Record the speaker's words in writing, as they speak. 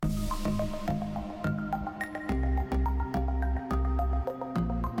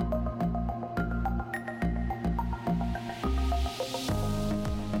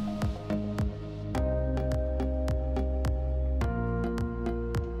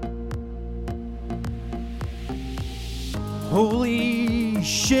Holy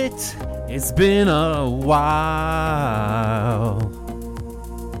shit, it's been a while.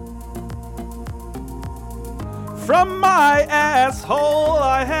 From my asshole,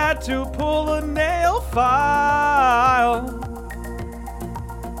 I had to pull a nail file.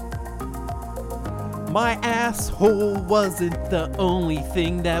 My asshole wasn't the only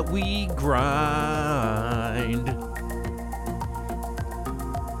thing that we grind.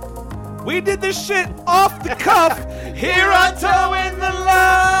 We did this shit off the cuff. Here I toe in the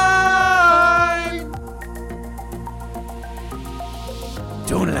line.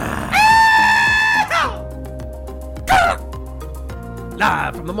 Don't lie.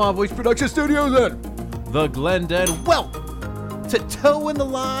 Live from the Mob Voice Production Studios and the Glendale. Welcome to Toe in the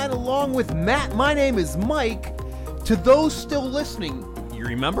Line along with Matt. My name is Mike. To those still listening, you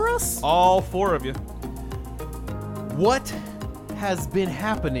remember us? All four of you. What has been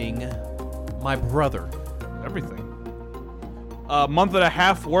happening, my brother? Everything. A month and a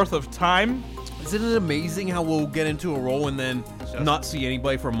half worth of time. Isn't it amazing how we'll get into a role and then not see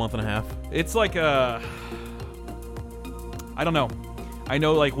anybody for a month and a half? It's like I don't know. I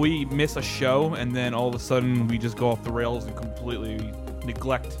know, like, we miss a show, and then all of a sudden we just go off the rails and completely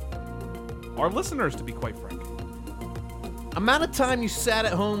neglect our listeners, to be quite frank. Amount of time you sat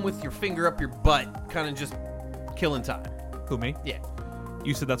at home with your finger up your butt, kind of just killing time. Who, me? Yeah.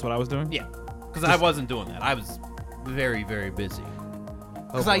 You said that's what I was doing? Yeah. Because I wasn't doing that. I was very, very busy.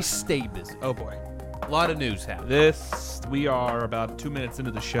 Because I stay busy. Oh, boy. A lot of news happening. We are about 2 minutes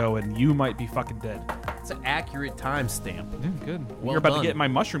into the show, and you might be fucking dead. It's an accurate timestamp. Yeah, good. Well You're about done. to get my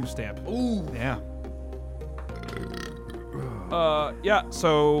mushroom stamp. Ooh. Yeah. Yeah,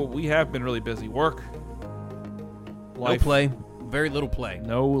 so we have been really busy. Work. No Life. play. Very little play.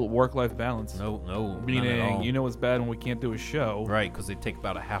 No work-life balance. No, none at Meaning, all. you know it's bad when we can't do a show. Right, because they take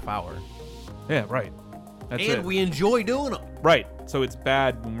about a half hour. Yeah, right. That's and it. we enjoy doing them. Right. So it's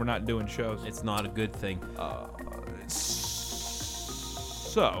bad when we're not doing shows. It's not a good thing.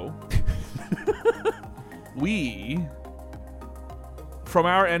 So, we, from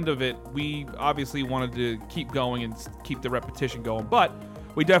our end of it, we obviously wanted to keep going and keep the repetition going, but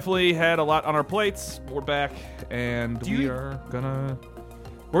we definitely had a lot on our plates. We're back, and this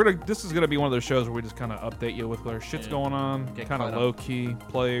is gonna be one of those shows where we just kind of update you with what our shit's going on, Get kind of caught up. low key,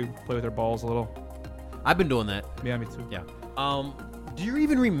 play with our balls a little. I've been doing that. Yeah, me too. Yeah. Do you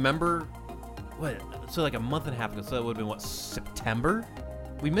even remember what? So like a month and a half ago. So that would have been what? September.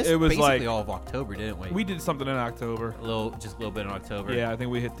 We missed It was basically like- all of October, didn't we? We did something in October. just a little bit in October. Yeah, I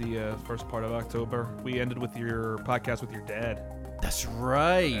think we hit the first part of October. We ended with your podcast with your dad. That's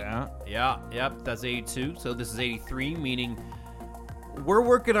right. Yeah. Yeah. Yep. That's 82. So this is 83, meaning we're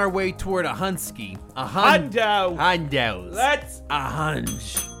working our way toward a Hunsky. A Hundo. Hundos. Let's, a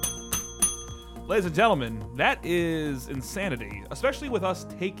hunch. ladies and gentlemen, that is insanity. Especially with us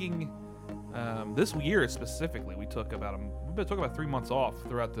taking this year specifically. We took about 3 months off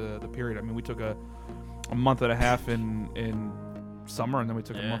throughout the period. I mean, we took a month and a half in summer, and then we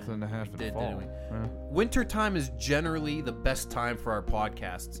took a month and a half in fall. Didn't we? Yeah. Winter time is generally the best time for our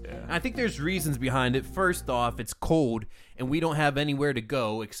podcasts. Yeah. And I think there's reasons behind it. First off, it's cold and we don't have anywhere to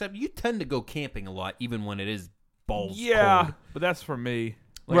go, except you tend to go camping a lot, even when it is balls Yeah, cold. but that's for me.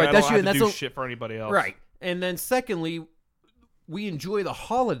 Like, Right, I that's don't you, have and to that's do shit for anybody else. Right. And then secondly, we enjoy the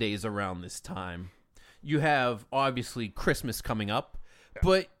holidays around this time. You have, obviously, Christmas coming up,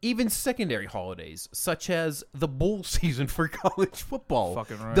 but even secondary holidays, such as the bowl season for college football.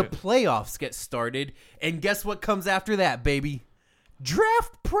 Fucking right. The playoffs get started, and guess what comes after that, baby?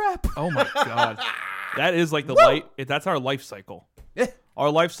 Draft prep. Oh my god, that is like the light. That's our life cycle. Yeah. Our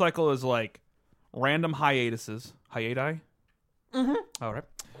life cycle is like random hiatuses. Hiati? Mm-hmm. All right.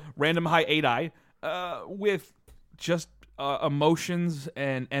 Random hiati with just emotions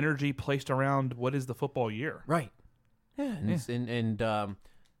and energy placed around what is the football year. Right. Yeah. And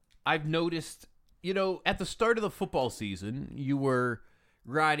I've noticed, at the start of the football season, you were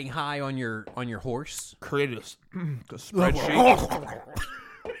riding high on your horse. Created a spreadsheet.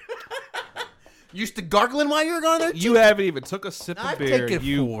 Used to gargling while you were going there? You haven't even took a sip of I've beer, taken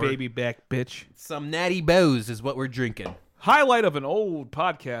you 4. baby back bitch. Some Natty Bows is what we're drinking. Highlight of an old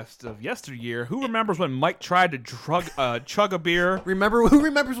podcast of yesteryear. Who remembers when Mike tried to chug a beer? Who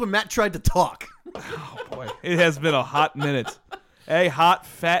remembers when Matt tried to talk? Oh boy, it has been a hot minute. A hot,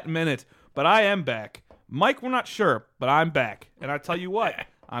 fat minute. But I am back. Mike, we're not sure, but I'm back. And I tell you what,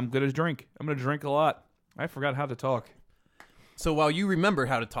 I'm going to drink. I'm going to drink a lot. I forgot how to talk. So while you remember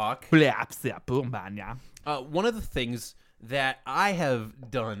how to talk, one of the things that I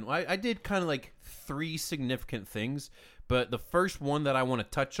have done, I did kind of like 3 significant things, but the first one that I want to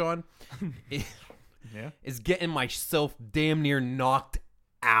touch on, is getting myself damn near knocked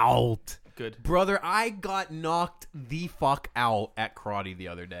out. Good. Brother, I got knocked the fuck out at karate the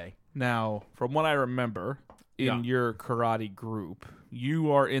other day. Now, from what I remember, in your karate group,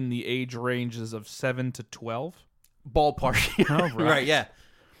 you are in the age ranges of 7 to 12? Ballpark. Oh, right, yeah.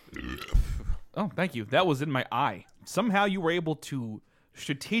 Oh, thank you. That was in my eye. Somehow you were able to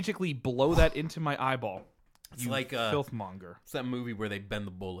strategically blow that into my eyeball. It's you like filthmonger. It's that movie where they bend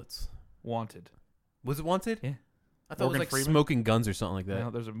the bullets. Wanted. Was it Wanted? Yeah. I thought Morgan it was like Freeman? Smoking Guns or something like that. Now,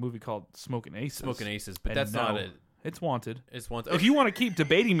 there's a movie called Smoking Aces. Smoking Aces, but And that's not no, it. It's Wanted. It's Wanted. If you want to keep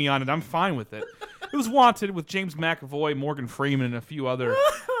debating me on it, I'm fine with it. It was Wanted with James McAvoy, Morgan Freeman, and a few other,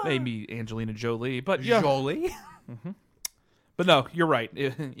 maybe Angelina Jolie. But yeah, Jolie. but no, you're right.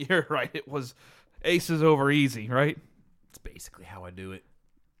 You're right. It was Aces over Easy, right? It's basically how I do it.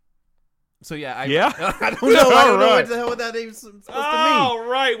 So yeah, I Yeah? I don't know. I don't know Alright. what the hell that name's supposed to mean. All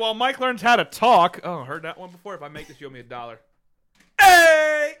right. Well, Mike learns how to talk. Oh, heard that one before. If I make this, you owe me $1.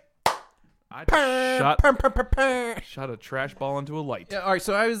 Hey! I shot a trash ball into a light. Yeah, all right,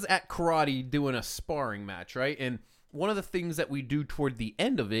 so I was at karate doing a sparring match, right? And one of the things that we do toward the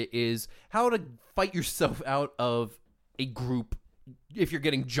end of it is how to fight yourself out of a group if you're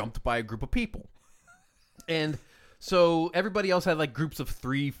getting jumped by a group of people. And so everybody else had like groups of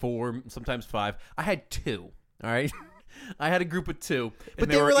 3, 4, sometimes 5. I had 2, all right? I had a group of 2. But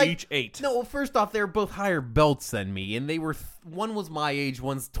they were like, each 8. No, well, first off, they were both higher belts than me. And they were, one was my age,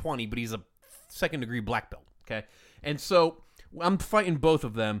 one's 20, but he's a second-degree black belt, okay? And so I'm fighting both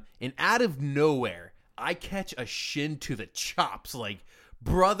of them, and out of nowhere, I catch a shin to the chops. Like,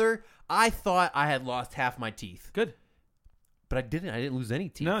 brother, I thought I had lost half my teeth. Good. But I didn't. I didn't lose any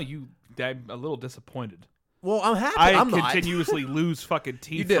teeth. No, I'm a little disappointed. Well, I'm happy. I I'm not. continuously lose fucking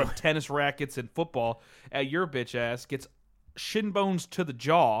teeth do. from tennis rackets and football. Your bitch ass gets shin bones to the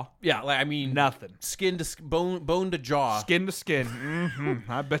jaw. Yeah, like, I mean, Nothing. skin to bone to jaw. Skin to skin. Mm-hmm.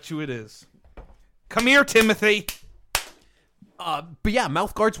 I bet you it is. Come here, Timothy. But yeah,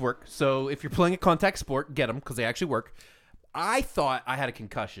 mouth guards work. So if you're playing a contact sport, get them because they actually work. I thought I had a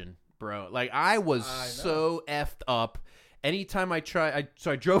concussion, bro. Like, I was so effed up. Anytime I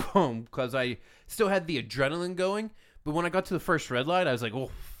drove home because I still had the adrenaline going. But when I got to the first red light, I was like,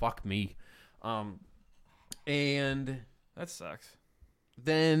 oh, fuck me. And That sucks.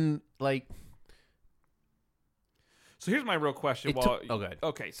 then, like... So here's my real question. Okay.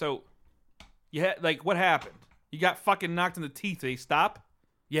 Okay, so you had, like, what happened? You got fucking knocked in the teeth. Did they stop?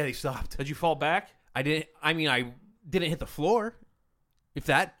 Yeah, they stopped. Did you fall back? I didn't hit the floor. If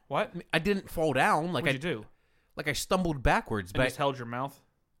that... What? I didn't fall down. Like, What'd you do? Like, I stumbled backwards. And But just held your mouth?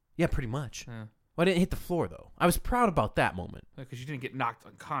 yeah, pretty much. Yeah. Well, I didn't hit the floor, though. I was proud about that moment. Because you didn't get knocked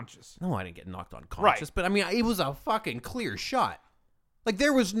unconscious. No, I didn't get knocked unconscious. Right. But, I mean, it was a fucking clear shot. Like,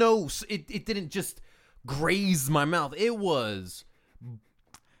 there was no... It didn't just graze my mouth. It was...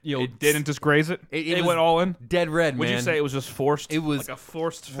 You know, It didn't just graze it? It It was went all in? dead red, Would man. you say it was just forced? It was like a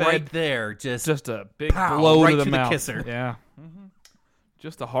forced fed, right there? Just a big pow, blow right to the to the mouth. kisser. Yeah.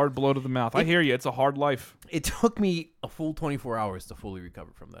 Just a hard blow to the mouth. I hear you. It's a hard life. It took me a full 24 hours to fully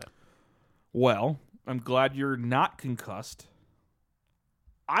recover from that. Well, I'm glad you're not concussed.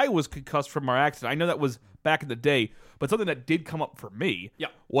 I was concussed from our accident. I know that was back in the day, but something that did come up for me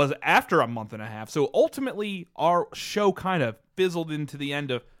was after a month and a half. So ultimately, our show kind of fizzled into the end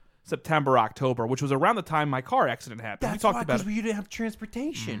of September, October, which was around the time my car accident happened. We talked about it. because we didn't have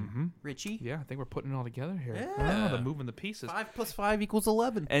transportation, Richie. Yeah, I think we're putting it all together here. Yeah. They're moving the pieces. 5 + 5 =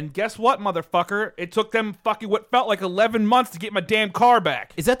 11. And guess what, motherfucker? It took them fucking what felt like 11 months to get my damn car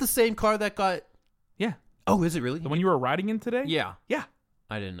back. Is that the same car that got... Yeah. Oh, is it really? The one you were riding in today? Yeah. Yeah.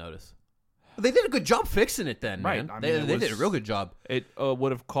 I didn't notice. They did a good job fixing it then, Right. man. I mean, They it did a was- real good job. It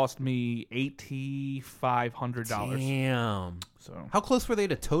would have cost me $8,500. Damn. So How close were they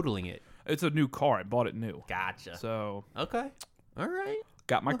to totaling it? it's a new car. I bought it new. Gotcha. So Okay. All right.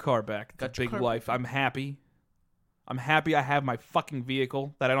 got my car back. It's Got a your big car life. I'm happy. I'm happy I have my fucking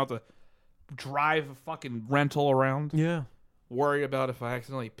vehicle that I don't have to drive a fucking rental around. Yeah. Worry about if I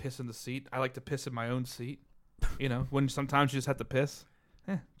accidentally piss in the seat. I like to piss in my own seat. You know, when sometimes you just have to piss.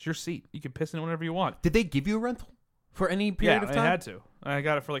 It's your seat. You can piss in it whenever you want. Did they give you a rental for any period of time? I had to. I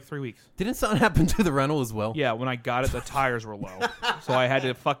got it for like 3 weeks. Didn't something happen to the rental as well? Yeah, when I got it, the tires were low, so I had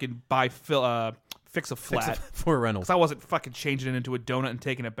to fucking fix a flat. For a rental. Because I wasn't fucking changing it into a donut and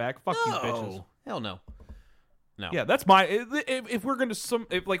taking it back. Fuck you, bitches. Hell no. No. Yeah, that's my. If we're gonna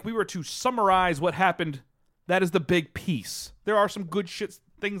if like we were to summarize what happened, that is the big piece. There are some good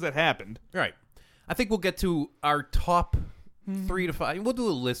things that happened. Right. I think we'll get to our top 3 to 5. We'll do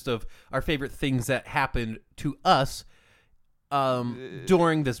a list of our favorite things that happened to us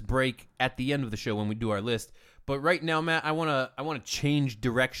during this break at the end of the show when we do our list. But right now, Matt, I wanna change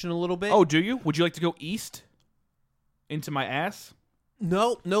direction a little bit. Oh, do you? Would you like to go east into my ass?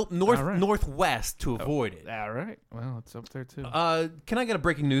 Nope, northwest to avoid it. All right. Well, it's up there too. Can I get a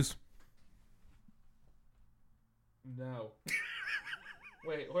breaking news? No.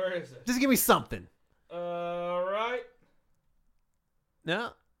 Wait, where is it? Just give me something. All right.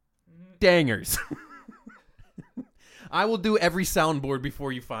 No. Dangers. I will do every soundboard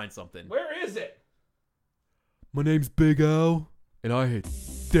before you find something. Where is it? My name's Big Al, and I hit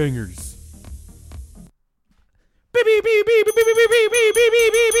dangers. Beep, beep, beep, beep, beep, beep, beep, beep, beep, beep,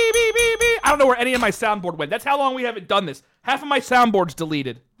 beep, beep, beep, beep, beep, beep. I don't know where any of my soundboard went. That's how long we haven't done this. Half of my soundboard's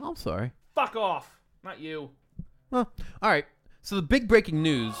deleted. I'm sorry. Fuck off. Not you. Well, all right. So the big breaking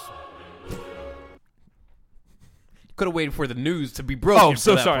news. Could have waited for the news to be broken. Oh,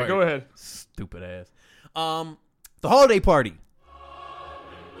 so for that sorry. part. Go ahead. Stupid ass. The holiday party.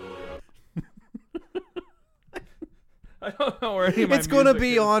 I don't know where any of my It's going to music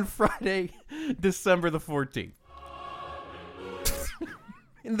be is. on Friday, December the 14th.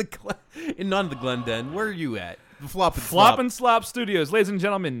 None of the Glendon. Where are you at? The Flop and Flop Slop. and Slop Studios. Ladies and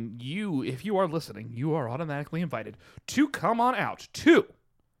gentlemen, if you are listening, you are automatically invited to come on out to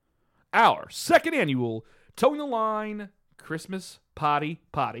our second annual Towing the Line Christmas Potty.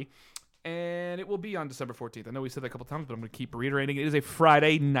 And it will be on December 14th. I know we said that a couple times, but I'm going to keep reiterating. It is a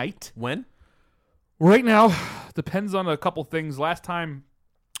Friday night. When? Right now, depends on a couple things. Last time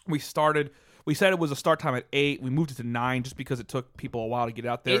we started, we said it was a start time at 8. We moved it to 9 just because it took people a while to get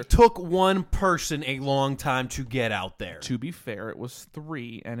out there. It took one person a long time to get out there. To be fair, it was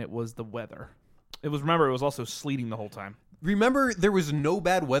 3, and it was the weather. Remember, it was also sleeting the whole time. Remember, there was no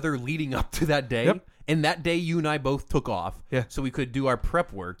bad weather leading up to that day? Yep. And that day, you and I both took off. Yeah. So we could do our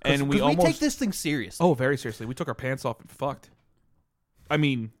prep work. And we we take almost- this thing seriously. Oh, very seriously. We took our pants off and fucked. I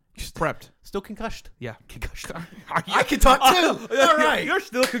mean, prepped. Still concussed? Yeah. Concussed. I can talk too. All right. You're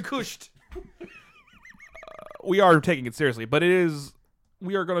still concussed. We are taking it seriously, but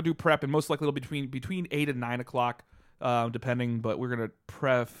we are going to do prep, and most likely it'll be between 8 and 9 o'clock, depending, but we're going to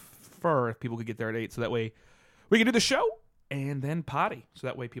prefer if people could get there at 8, so that way we can do the show and then potty, so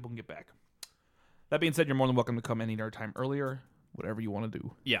that way people can get back. That being said, you're more than welcome to come any time earlier, whatever you want to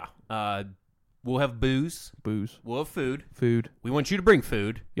do. Yeah. We'll have booze. Booze. We'll have food. Food. We want you to bring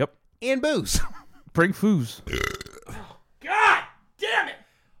food. Yep. And booze. Bring foos. God damn it!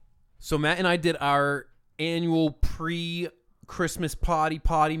 So Matt and I did our annual pre-Christmas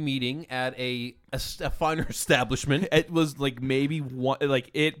potty meeting at a finer establishment. It was like maybe one, like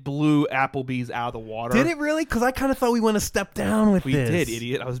it blew Applebee's out of the water. Did it really? Because I kind of thought we went a step down with We this. did,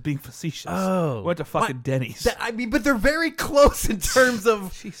 idiot. I was being facetious. Oh. We went to fucking Denny's. But they're very close in terms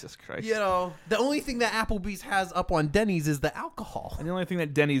of, Jesus Christ. you know, the only thing that Applebee's has up on Denny's is the alcohol. And the only thing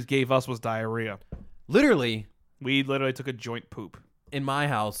that Denny's gave us was diarrhea. Literally, We literally took a joint poop. in my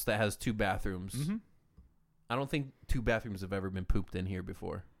house that has 2 bathrooms, Mm-hmm. I don't think 2 bathrooms have ever been pooped in here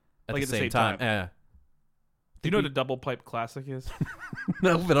before. At Like the same time. Yeah. Do you know what a double pipe classic is?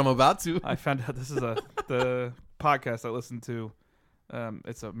 No, but I'm about to. I found out this is the podcast I listened to.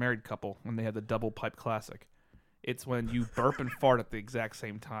 It's a married couple when they had the double pipe classic. It's when you burp and fart at the exact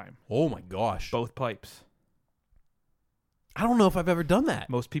same time. Oh my gosh. Both pipes. I don't know if I've ever done that.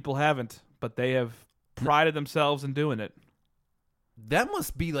 Most people haven't, but they have prided themselves in doing it. That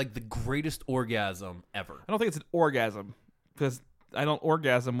must be like the greatest orgasm ever. I don't think it's an orgasm because I don't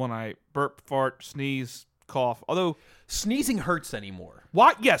orgasm when I burp, fart, sneeze, cough. Although Sneezing hurts anymore.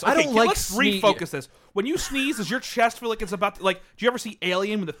 what? Yes, okay, I don't like let's sne- refocus this. When you sneeze, does your chest feel like it's about to, like? Do you ever see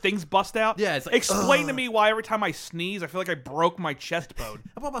Alien when the things bust out? Yeah, it's like, explain to ugh. me why every time I sneeze, I feel like I broke my chest bone.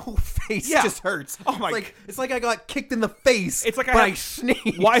 How about my whole face Yeah. just hurts? Oh my- It's like I got kicked in the face. It's like but I I have-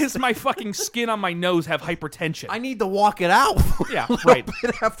 sneezed. Why does my fucking skin on my nose have hypertension? I need to walk it out. Yeah, a little right.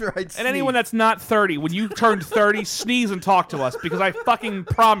 bit after I And anyone that's not 30, when you turned 30, sneeze and talk to us because I fucking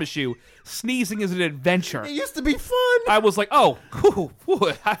promise you, sneezing is an adventure. it used to be fun. I was like, oh, whew,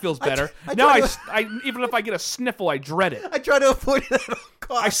 that feels better. I Now try I, even if I get a sniffle, I dread it. I try to avoid it at all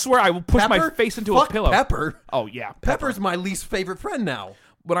costs. I swear I will push my Pepper? face into Fuck a pillow. Pepper. Oh yeah, Pepper's my least favorite friend now.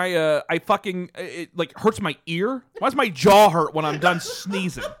 When I fucking it like hurts my ear. Why does my jaw hurt when I'm done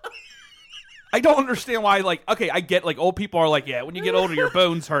sneezing? I don't understand why. Like, okay, I get like old people are like, yeah, when you get older, your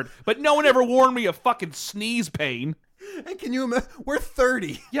bones hurt. But no one ever warned me of fucking sneeze pain. And can you imagine? We're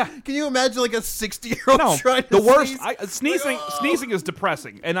 30. Yeah. Can you imagine like a 60-year-old No, trying to the worst. sneeze? Sneezing is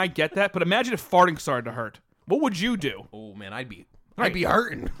depressing, and I get that. But imagine if farting started to hurt. What would you do? Oh man, I'd be Right.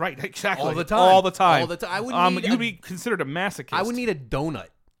 hurting. Right, exactly. All the time. All the time. All the time. I would need you'd a- be considered a masochist. I would need a donut.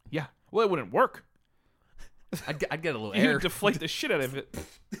 Yeah. Well, it wouldn't work. I'd get a little You air. deflate the shit out of it.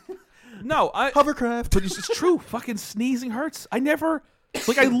 No, Hovercraft. but it's true. Fucking sneezing hurts. I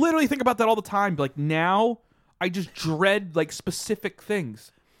literally think about that all the time. Like now, I just dread like specific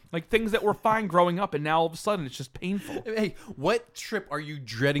things. Like things that were fine growing up, and now all of a sudden it's just painful. Hey, what trip are you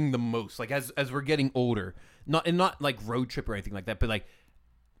dreading the most? Like as we're getting older, not like road trip or anything like that, but like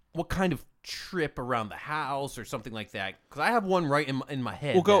what kind of trip around the house or something like that? Because I have one right in my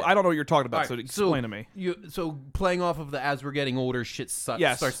head. Well, go. that- I don't know what you're talking about, All so right, explain to me. So playing off of the as we're getting older, shit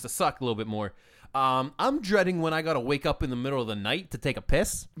Yes. starts to suck a little bit more. I'm dreading when I gotta wake up in the middle of the night to take a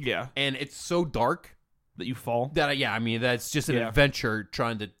piss, Yeah, and it's so dark that you fall. that that's just an Yeah. adventure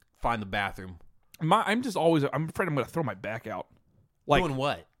trying to find the bathroom. I'm afraid I'm going to throw my back out. Like Doing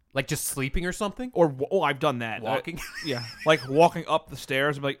what? Like just sleeping or something? I've done that. Walking? Yeah, like walking up the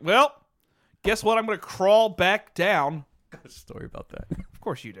stairs. I'm like, well, guess what? I'm going to crawl back down. Got a story about that. Of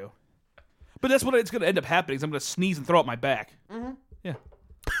course you do. But that's what it's going to end up happening. Is I'm going to sneeze and throw up my back. Mm-hmm. Yeah.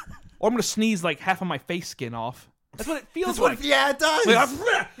 Or I'm going to sneeze like half of my face skin off. That's what it feels like. It does.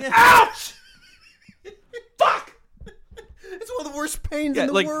 Like, ouch! Fuck! It's one of the worst pains Yeah, in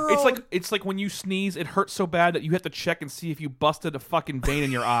the like world. it's like when you sneeze, it hurts so bad that you have to check and see if you busted a fucking vein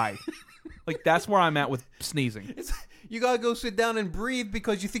in your eye. Like that's where I'm at with sneezing. You gotta go sit down and breathe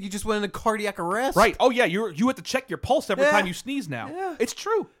because you think you just went into cardiac arrest. Right? Oh yeah, you have to check your pulse every Yeah. time you sneeze now. Yeah. It's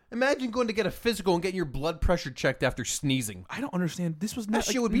true. Imagine going to get a physical and getting your blood pressure checked after sneezing. I don't understand. This was That not,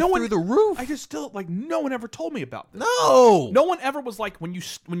 shit like, would be no through one, the roof. I just still like no one ever told me about this. No. No one ever was like when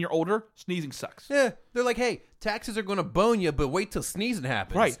you're older, sneezing sucks. Yeah. They're like, hey, taxes are gonna bone you, but wait till sneezing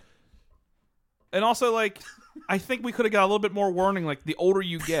happens. Right. And also like I think we could have got a little bit more warning like the older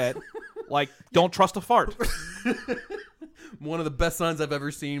you get, like don't trust a fart. One of the best signs I've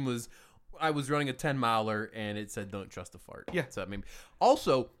ever seen was I was running a 10-miler and it said don't trust a fart. Yeah. So maybe.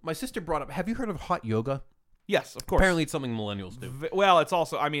 Also, my sister brought up, have you heard of hot yoga? Yes, of course. Apparently it's something millennials do. Well, it's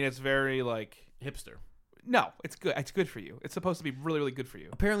also I mean it's very like Hipster. no, it's good. It's good for you. It's supposed to be really, really good for you.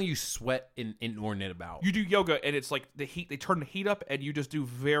 Apparently you sweat inordinate about. You do yoga, and it's like the heat. They turn the heat up, and you just do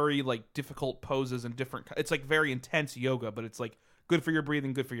very like difficult poses and different. It's like very intense yoga, but it's like good for your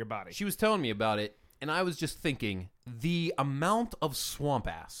breathing, good for your body. She was telling me about it, and I was just thinking the amount of swamp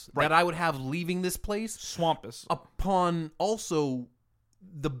ass Right. that I would have leaving this place Swampus. upon also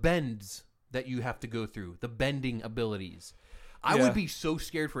the bends that you have to go through, the bending abilities. I Yeah. would be so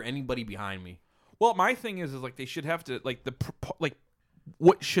scared for anybody behind me. Well, my thing is like they should have to like like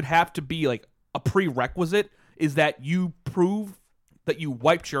what should have to be like a prerequisite is that you prove that you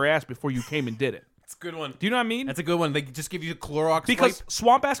wiped your ass before you came and did it. It's a good one. Do you know what I mean? That's a good one. They just give you a Clorox Because wipe.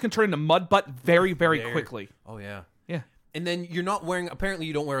 swamp ass can turn into mud butt very, very quickly. Oh, yeah. Yeah. And then you're not wearing, apparently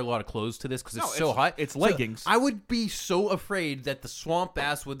you don't wear a lot of clothes to this because it's No, so hot. it's So leggings. I would be so afraid that the swamp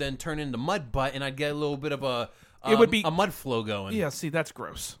ass would then turn into mud butt and I'd get a little bit of It would be- a mud flow going. Yeah, see, that's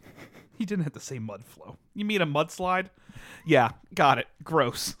gross. He didn't have to say mud flow. You mean a mudslide? Yeah, got it.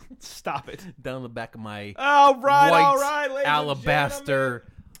 Gross. Stop it. Down the back of my All right, white all right, ladies and alabaster. gentlemen.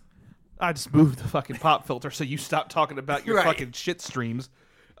 I just moved the fucking pop filter so you stop talking about your Right. fucking shit streams.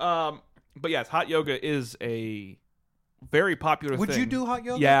 But yes, hot yoga is a very popular Would thing. you do hot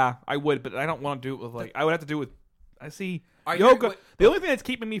yoga? Yeah, I would, but I don't want to do it with like I would have to do it with I see Are you- yoga. wait- The only thing that's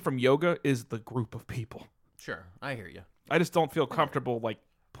keeping me from yoga is the group of people. Sure, I hear you. I just don't feel comfortable like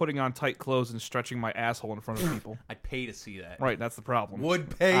putting on tight clothes and stretching my asshole in front of people. I'd pay to see that. Right, that's the problem.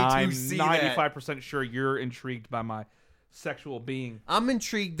 Would pay to I'm see 95% sure you're intrigued by my sexual being. I'm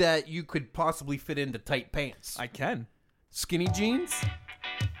intrigued that you could possibly fit into tight pants. I can. Skinny jeans?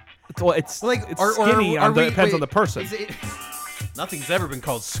 Well, it's Like it's are- skinny. are we- Depends wait, on the person. is it- Nothing's ever been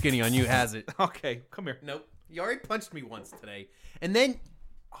called skinny on you, has it? Okay, come here. Nope. You already punched me once today. And then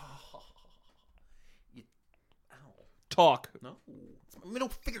Talk. no. It's my middle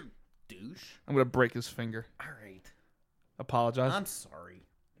finger, douche. I'm gonna break his finger. All right. Apologize. I'm sorry.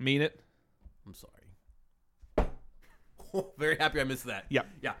 Mean it. I'm sorry. Very happy I missed that. Yeah.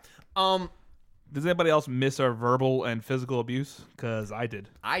 Yeah. Does anybody else miss our verbal and physical abuse? Because I did.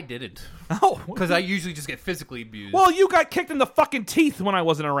 I didn't. Oh, Because I usually just get physically abused. well, you got kicked in the fucking teeth when I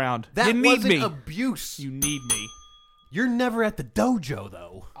wasn't around. that you need wasn't me. abuse. You need me. You're never at the dojo,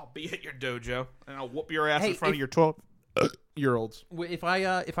 though. I'll be at your dojo and I'll whoop your ass Hey, in front if- of your 12-year-olds.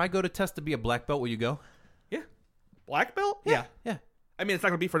 If I go to test to be a black belt, will you go? Yeah. Black belt? Yeah. I mean, it's not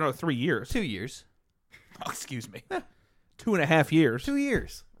gonna be for another 3 years. 2 years. Oh, excuse me. 2.5 years. 2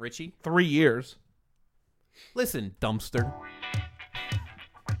 years, Richie. 3 years. Listen, dumpster.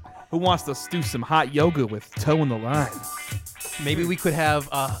 Who wants to do some hot yoga with toe in the line? Maybe we could have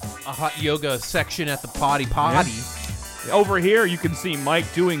a hot yoga section at the potty. Over here, you can see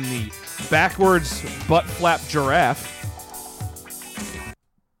Mike doing the backwards butt flap giraffe.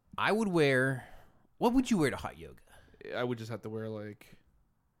 I would wear. What would you wear to hot yoga? I would just have to wear like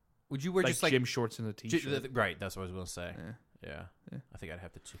Would you wear just like gym shorts and a t-shirt. right? That's what I was going to say. Yeah. I think I'd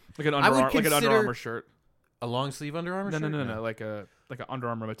have to too. Like an I would Under Armour shirt. A long sleeve Under Armour shirt? No. Like an Under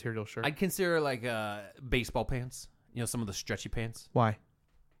Armour material shirt. I'd consider like baseball pants. You know, some of the stretchy pants. Why?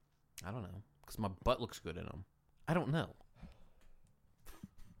 I don't know. Because my butt looks good in them. I don't know.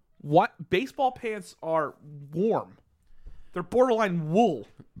 What? Baseball pants are warm. They're borderline wool.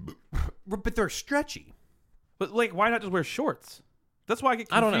 But they're stretchy. But like, why not just wear shorts? That's why I get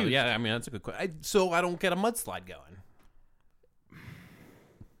confused. I don't know. Yeah, I mean, that's a good question. So I don't get a mudslide going.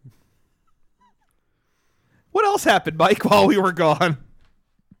 What else happened, Mike, while we were gone?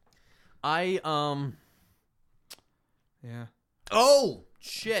 Yeah. Oh,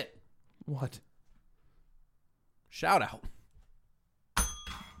 shit. What? Shout out.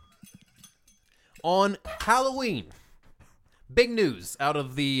 On Halloween, big news out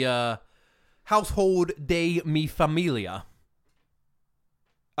of the household de mi familia.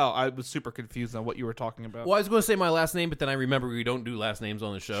 Oh, I was super confused on what you were talking about. Well, I was going to say my last name, but then I remember we don't do last names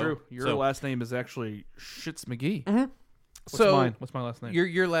on the show. True. Your last name is actually Shits McGee. Mm-hmm. What's mine? What's my last name?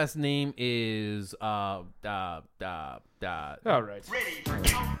 Your last name is All right.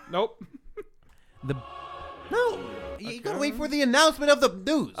 Nope. No. You got to wait for the announcement of the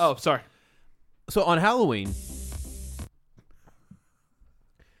news. Oh, sorry. So on Halloween,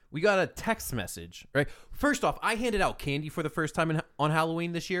 we got a text message, right? First off, I handed out candy for the first time on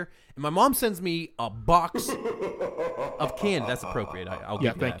Halloween this year, and my mom sends me a box of candy. That's appropriate. I'll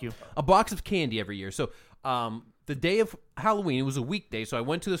give you thank that. you. A box of candy every year. So the day of Halloween, it was a weekday, so I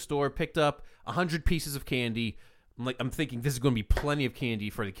went to the store, picked up 100 pieces of candy. I'm thinking this is going to be plenty of candy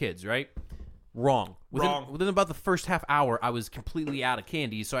for the kids, right? Wrong. Within about the first half hour, I was completely out of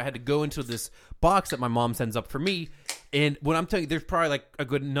candy, so I had to go into this box that my mom sends up for me. And when I'm telling you, there's probably like a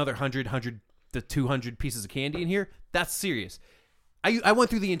good another 100 to 200 pieces of candy in here. That's serious. I went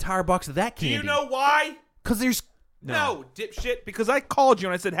through the entire box of that candy. Do you know why? Because there's... No, dipshit. Because I called you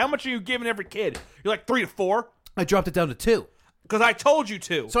and I said, how much are you giving every kid? You're like 3 to 4? I dropped it down to 2. Because I told you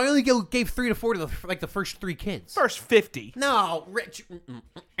to. So I only gave 3 to 4 to the first 3 kids. First 50. No, Rich...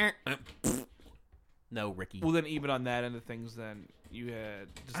 No, Ricky. Well, then even on that end of things, then you had...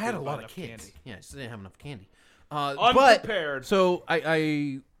 I had a lot of kids. Candy. Yeah, I just didn't have enough candy. Unprepared. But, so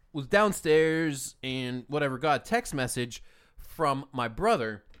I was downstairs and whatever, got a text message from my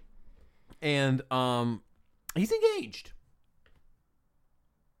brother, and he's engaged.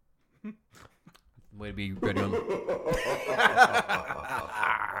 Way to be ready on.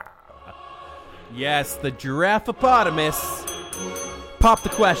 Yes, the giraffe-opotamus popped the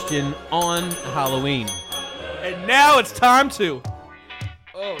question on Halloween. And now it's time to...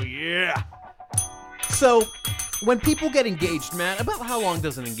 Oh, yeah. So, when people get engaged, Matt, about how long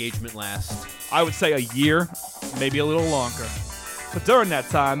does an engagement last? I would say a year, maybe a little longer. But during that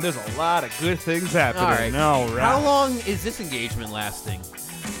time, there's a lot of good things happening. All right. How long is this engagement lasting?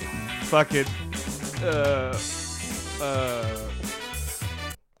 Fucking...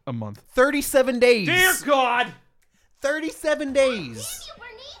 a month. 37 days. Dear God! 37 days.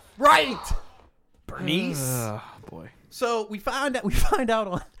 Right. Bernice. Oh, boy. So we find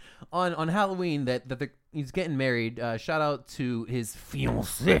out on Halloween that he's getting married. Shout out to his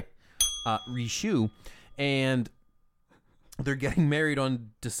fiancée, Rishu, and they're getting married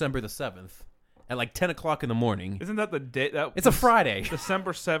on December the 7th at like 10 o'clock in the morning. Isn't that the day? It's a Friday.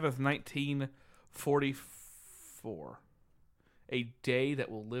 December 7th, 1944. A day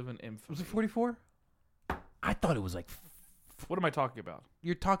that will live in infamy. Was it 44? I thought it was like... What am I talking about?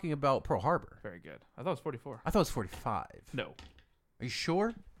 You're talking about Pearl Harbor. Very good. I thought it was 44. I thought it was 45. No. Are you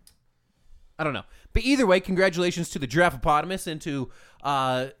sure? I don't know. But either way, congratulations to the giraffe-opotamus and to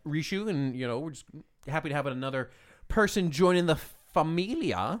Rishu. And, you know, we're just happy to have another person joining the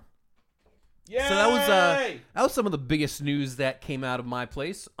familia. Yay! So that was some of the biggest news that came out of my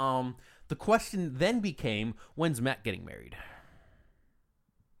place. The question then became, when's Matt getting married?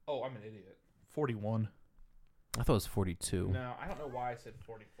 Oh, I'm an idiot. 41. I thought it was 42. No, I don't know why I said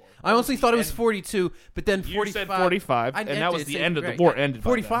 44. I honestly thought it was 42, but then 45. You said 45, and that was the end of the war. Ended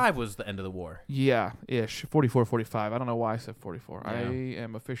 45 was the end of the war. Yeah, ish. 44, 45. I don't know why I said 44. Yeah. I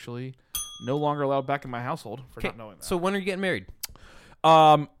am officially no longer allowed back in my household for not knowing that. So when are you getting married?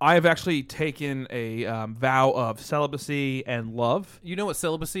 I have actually taken a vow of celibacy and love. You know what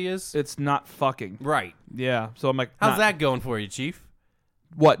celibacy is? It's not fucking. Right. Yeah. So I'm like, how's that going for you, Chief?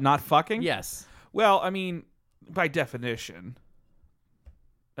 What, not fucking? Yes. Well, I mean, by definition,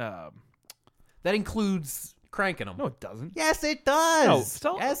 that includes Cranking them. No, it doesn't. Yes, it does. No,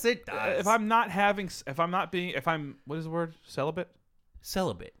 so- yes, it does. If I'm what is the word? Celibate?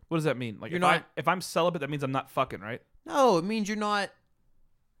 Celibate. What does that mean? Like, You're if I'm celibate, that means I'm not fucking, right? No, it means you're not.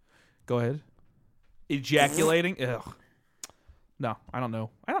 Go ahead. Ejaculating? Ugh. No, I don't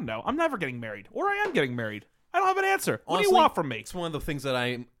know. I'm never getting married. Or I am getting married. I don't have an answer. What do you Honestly, want from me? It's one of the things that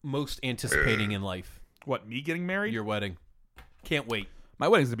I'm most anticipating in life. What, me getting married? Your wedding. Can't wait. My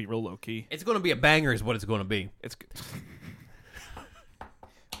wedding's going to be real low-key. It's going to be a banger is what it's going to be. It's good.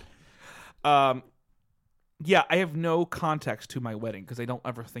 Yeah, I have no context to my wedding because I don't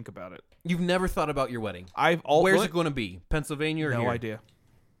ever think about it. You've never thought about your wedding. Where's it going to be? Pennsylvania or no here? idea.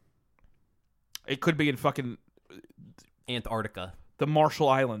 It could be in fucking Antarctica. the Marshall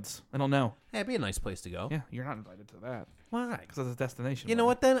Islands. I don't know. Hey, it'd be a nice place to go. Yeah, you're not invited to that Why? because it's a destination. You know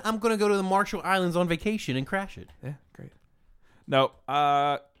what then? I'm going to go to the Marshall Islands on vacation and crash it. Yeah, great. No,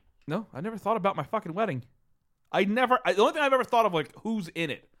 no, I never thought about my fucking wedding. The only thing I've ever thought of, like, who's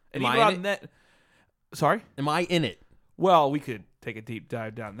in it. And Am even I in on that. Sorry? Am I in it? Well, we could take a deep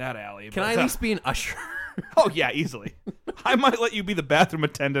dive down that alley. Can I at least be an usher? Oh, yeah, easily. I might let you be the bathroom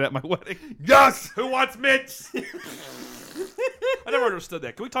attendant at my wedding. Yes! Who wants mitts? I never understood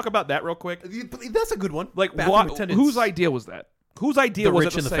that. Can we talk about that real quick? That's a good one. Like, Bathroom attendants. whose idea was that? Whose idea The was rich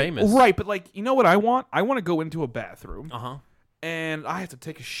it to and the say, famous. Right, but, like, you know what I want? I want to go into a bathroom, Uh-huh. and I have to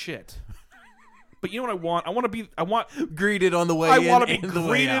take a shit. But you know what I want? I want Greeted on the way I in want to be and the way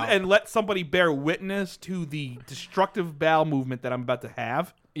greeted out. and let somebody bear witness to the destructive bowel movement that I'm about to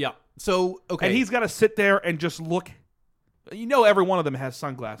have. Yeah. So, okay. And he's got to sit there and just look. You know, every one of them has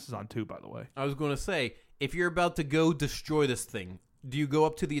sunglasses on too, by the way. I was going to say, if you're about to go destroy this thing, do you go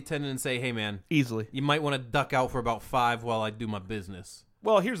up to the attendant and say, hey, man, Easily. you might want to duck out for about 5 while I do my business?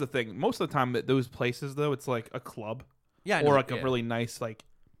 Well, here's the thing. Most of the time at those places, though, it's like a club. Yeah, I or know, like yeah. a really nice, like,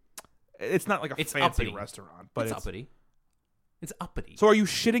 it's not like a It's fancy uppity. restaurant. But It's uppity. It's uppity. So are you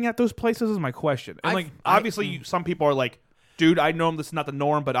shitting at those places is my question. And obviously some people are like, dude, I know this is not the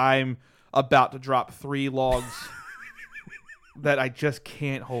norm, but I'm about to drop 3 logs that I just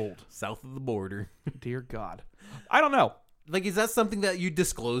can't hold. South of the border. Dear God. I don't know. Like, is that something that you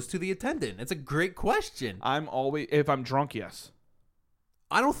disclose to the attendant? It's a great question. If I'm drunk, yes.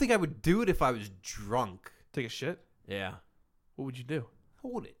 I don't think I would do it if I was drunk. Take a shit? Yeah. What would you do?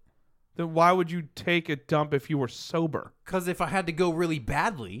 Hold it. Then why would you take a dump if you were sober? Because if I had to go really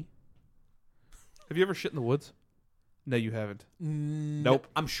badly... Have you ever shit in the woods? No, you haven't. Nope.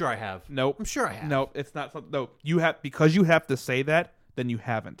 I'm sure I have. Nope. I'm sure I have. Nope. It's not something. No, you have, because you have to say that, then you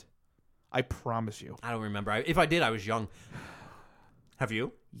haven't. I promise you. I don't remember. If I did, I was young. Have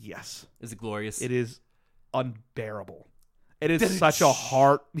you? Yes. Is it glorious? It is unbearable. It is such a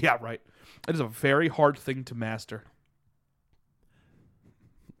hard... Yeah, right. It is a very hard thing to master.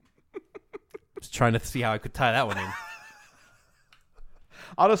 Just trying to see how I could tie that one in.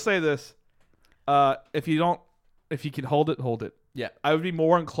 I'll just say this. If you can hold it, hold it. Yeah. I would be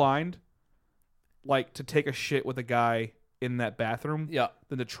more inclined, like, to take a shit with a guy in that bathroom Yeah.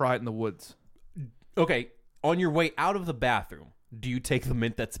 than to try it in the woods. Okay. On your way out of the bathroom, do you take the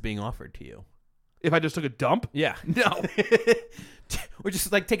mint that's being offered to you? If I just took a dump? Yeah. No. Or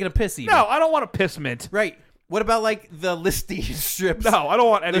just like taking a piss even. No, I don't want a piss mint. Right. What about like the Listerine strips? No, I don't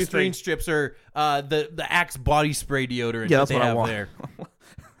want anything. Listerine strips or the Axe body spray deodorant Yeah, that that's they what I have want. there.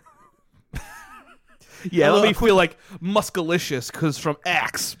 Yeah, A let me little- feel like muscalicious because from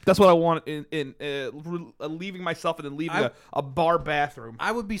Axe. That's what I want in leaving myself and then leaving a bar bathroom.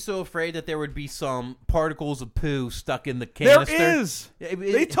 I would be so afraid that there would be some particles of poo stuck in the There canister. is.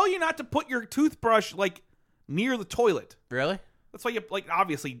 They tell you not to put your toothbrush like near the toilet. Really? That's why you like.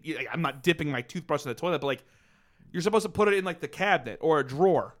 Obviously, I'm not dipping my toothbrush in the toilet, but like, you're supposed to put it in like the cabinet or a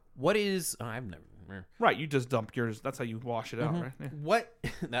drawer. What is? Oh, I've never. Right, you just dump yours. That's how you wash it out, right? Yeah. What?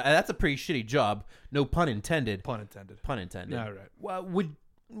 Now, that's a pretty shitty job. No pun intended. Pun intended. Pun intended. All right. Well,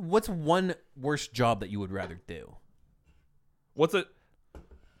 what's one worse job that you would rather do? What's it?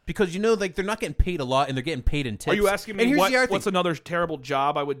 Because you know, like they're not getting paid a lot, and they're getting paid in tips. Are you asking And me here's the other what's thing. another terrible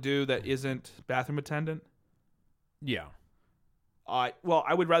job I would do that isn't bathroom attendant? Yeah, Well,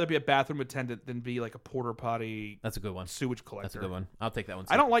 I would rather be a bathroom attendant than be like a porta potty that's a good one. sewage collector. That's a good one. I'll take that one.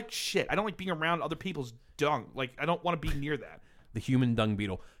 Too. I don't like shit. I don't like being around other people's dung. Like, I don't want to be near that. The human dung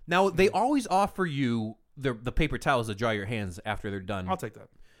beetle. Now they always offer you the paper towels to dry your hands after they're done. I'll take that.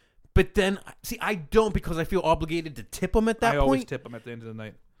 But then, see, I don't because I feel obligated to tip them at that I point. always tip them at the end of the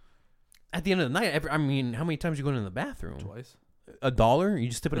night. At the end of the night, I mean, how many times you go into the bathroom? Twice. $1? You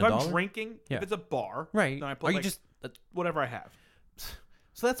just tip it If $1? I'm drinking, Yeah. if it's a bar, Right. then I put Are you like, just? whatever I have.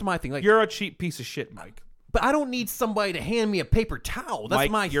 So that's my thing. Like, You're a cheap piece of shit, Mike. But I don't need somebody to hand me a paper towel. That's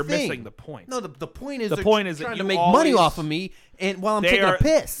Mike, my you're thing. missing the point. No, the point is The they're point is that trying you to make always- money off of me, and while I'm taking a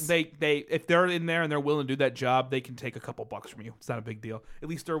piss. They if they're in there and they're willing to do that job, they can take a couple bucks from you. It's not a big deal. At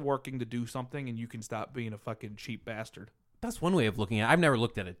least they're working to do something, and you can stop being a fucking cheap bastard. That's one way of looking at it. I've never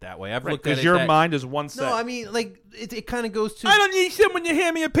looked at it that way. I've looked at Because it your that, mind is one set. No, I mean, like, it kind of goes to... I don't need someone to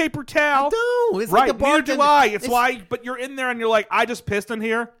hand me a paper towel. No, it's Right, like the neither do bartender. I. It's why, but you're in there and you're like, I just pissed in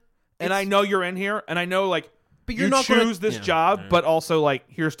here, and I know you're in here, and I know, like, But you're you not gonna- choose this Yeah. job, but also, like,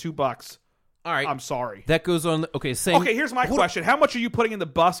 here's $2. All right. I'm sorry. That goes on... Okay, same... Okay, here's my question. How much are you putting in the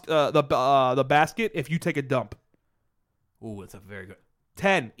basket if you take a dump? Ooh, it's a very good...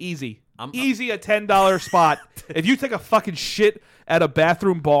 10, easy. I'm- Easy a $10 spot. If you take a fucking shit at a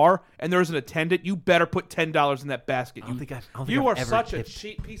bathroom bar and there's an attendant, you better put $10 in that basket. I don't think I've You are ever such a tipped.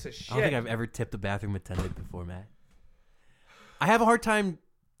 cheap piece of shit. I don't think I've ever tipped a bathroom attendant before, Matt. I have a hard time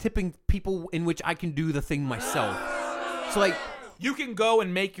tipping people in which I can do the thing myself. So, like... You can go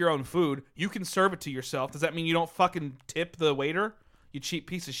and make your own food. You can serve it to yourself. Does that mean you don't fucking tip the waiter? You cheap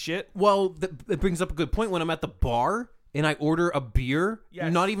piece of shit. Well, it brings up a good point. When I'm at the bar and I order a beer,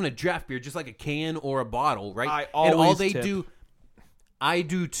 Yes. not even a draft beer, just like a can or a bottle, right? I and all always they tip. do, I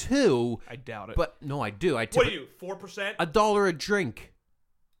do too. I doubt it. But no, I do. I tip what do you? 4%? $1 a drink.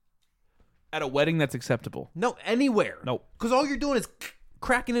 At a wedding, that's acceptable. No, anywhere. Nope. Because all you're doing is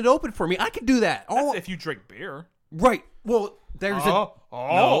cracking it open for me. I could do that. That's if you drink beer. Right. Well, there's no.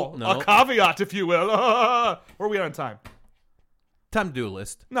 A caveat, if you will. Where are we on time? Time to do a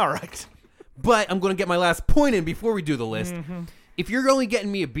list. All right. But I'm going to get my last point in before we do the list. Mm-hmm. If you're only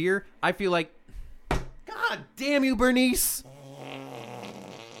getting me a beer, I feel like, God damn you, Bernice.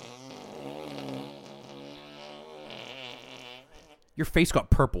 Your face got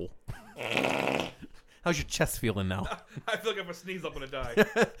purple. How's your chest feeling now? I feel like if I sneeze, I'm going to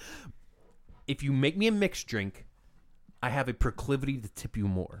die. If you make me a mixed drink, I have a proclivity to tip you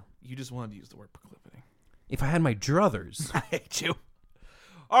more. You just wanted to use the word proclivity. If I had my druthers, I hate you.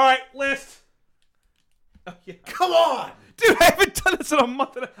 All right, list. Oh, yeah. Come on! Dude, I haven't done this in a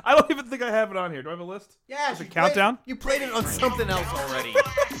month. I don't even think I have it on here. Do I have a list? yeah, a countdown? You played it on something else already.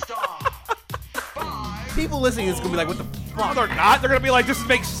 People listening to this gonna be like, "What the No, fuck?" they're not. They're going to be like, this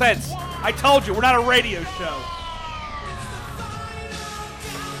makes sense. I told you, we're not a radio show.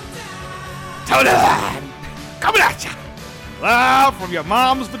 Toadland! Coming at you! Loud from your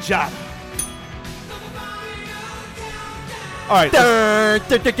mom's vagina. All right. Dun,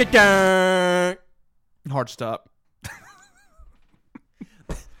 dun, dun, dun, dun. Hard stop.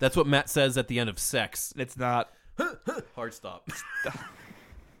 That's what Matt says at the end of sex. It's not. Hard stop.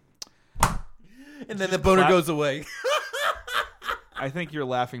 And then the boner clap? goes away. I think you're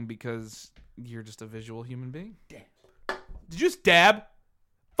laughing because you're just a visual human being. Did you just dab?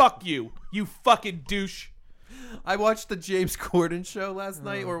 Fuck you. You fucking douche. I watched the James Corden show last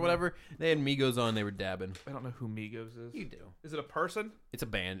night or whatever. They had Migos on. They were dabbing. I don't know who Migos is. You do. Is it a person? It's a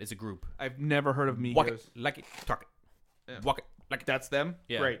band. It's a group. I've never heard of Migos. Walk it, like it, talk it. Yeah. Walk it, like it. That's them?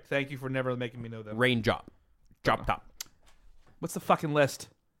 Yeah. Great. Thank you for never making me know them. Rain drop. Drop top. What's the fucking list?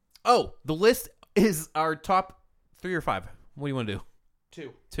 Oh, the list is our top 3 or 5. What do you want to do?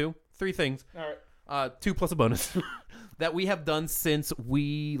 2. 2? 3 things. All right. 2 plus a bonus that we have done since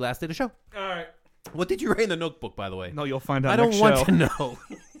we last did a show. All right. What did you write in the notebook, by the way? No, you'll find out I don't next want show. to know.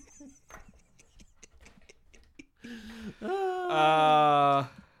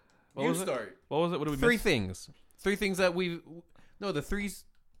 What was it? What was it? What did we 3 miss? things. 3 things that we've... No, the 3s...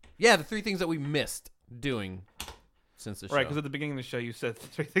 Yeah, the 3 things that we missed doing since the show. Right, because at the beginning of the show you said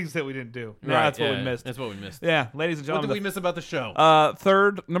 3 things that we didn't do. Yeah, Right, that's what yeah, we missed. That's what we missed. Yeah, ladies and What gentlemen. did we miss about the show?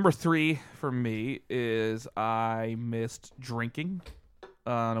 Number 3 for me is I missed drinking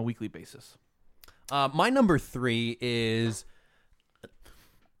on a weekly basis. My number 3 is...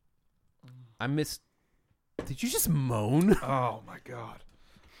 I miss... Did you just moan? Oh my god.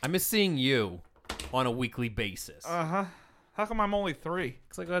 I miss seeing you on a weekly basis. Uh-huh. How come I'm only 3?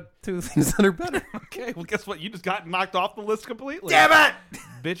 Because I got 2 things that are better. Okay, well guess what? You just got knocked off the list completely. Damn it!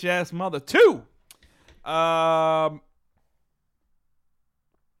 Bitch ass mother. 2. I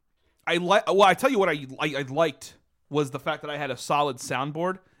tell you what I liked was the fact that I had a solid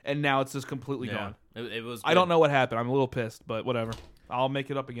soundboard and now it's just completely gone. It was. I don't know what happened. I'm a little pissed, but whatever. I'll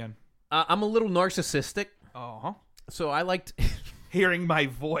make it up again. I'm a little narcissistic, Uh-huh. so I liked Hearing my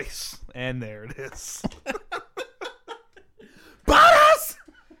voice. And there it is. bonus.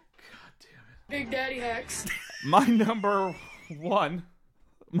 Big Daddy Hacks. My number 1.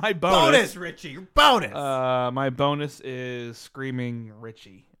 My bonus. Bonus, Richie. Your bonus. My bonus is screaming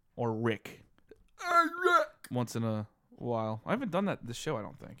Richie or Rick. Once in a while. I haven't done that this show, I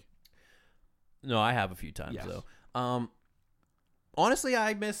don't think. No, I have a few times Yes. though. Honestly,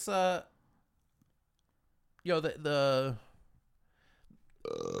 I miss the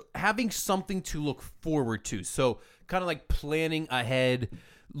having something to look forward to. So kind of like planning ahead,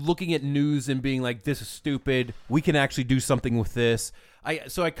 looking at news and being like, "This is stupid. We can actually do something with this." I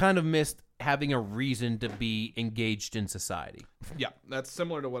kind of missed having a reason to be engaged in society. Yeah, that's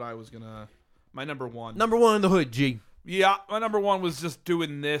similar to what I was gonna. My number one. Number one in the hood, G. Yeah, my number one was just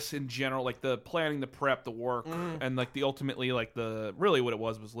doing this in general, like the planning, the prep, the work, and like the ultimately like the really what it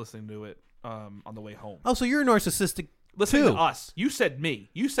was listening to it on the way home. Oh, so you're narcissistic Listening too. to us. You said me.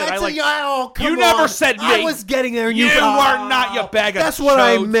 You said That's I like. oh, come you on. never said me. I was getting there. And You are not your bag of That's what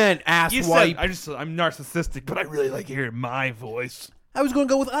I chodes. meant, ass You wipe. said I'm narcissistic, but I really like hearing my voice. I was going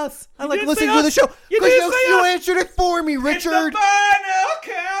to go with us. I You like did listening say to the us. show. You Because did say you us. answered it for me, It's Richard. the final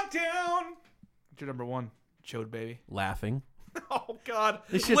countdown. What's your number one? Chode baby. Laughing. Oh God.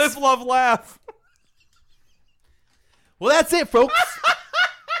 This shit's- Live, love, laugh. Well, that's it, folks.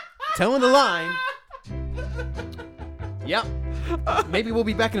 Telling the line. Yep. Maybe we'll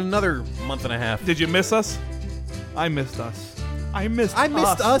be back in another month and a half. Did you miss us? I missed us. I missed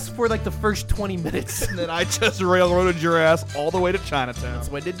us for like the first 20 minutes. And then I just railroaded your ass all the way to Chinatown. That's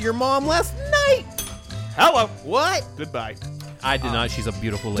what I did to your mom last night. Hello. What? Goodbye. I did not. She's a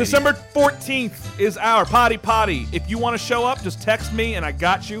beautiful lady. December 14th is our potty. If you want to show up, just text me and I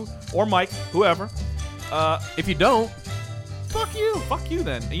got you. Or Mike, whoever. If you don't, Fuck you. Fuck you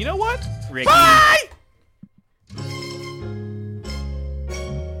then. And you know what? Ricky. Bye!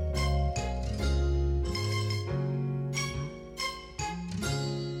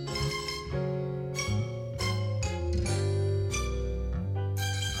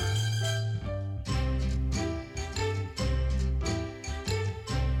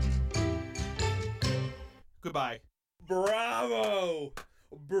 Goodbye. Bravo!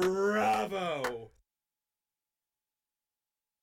 Bravo!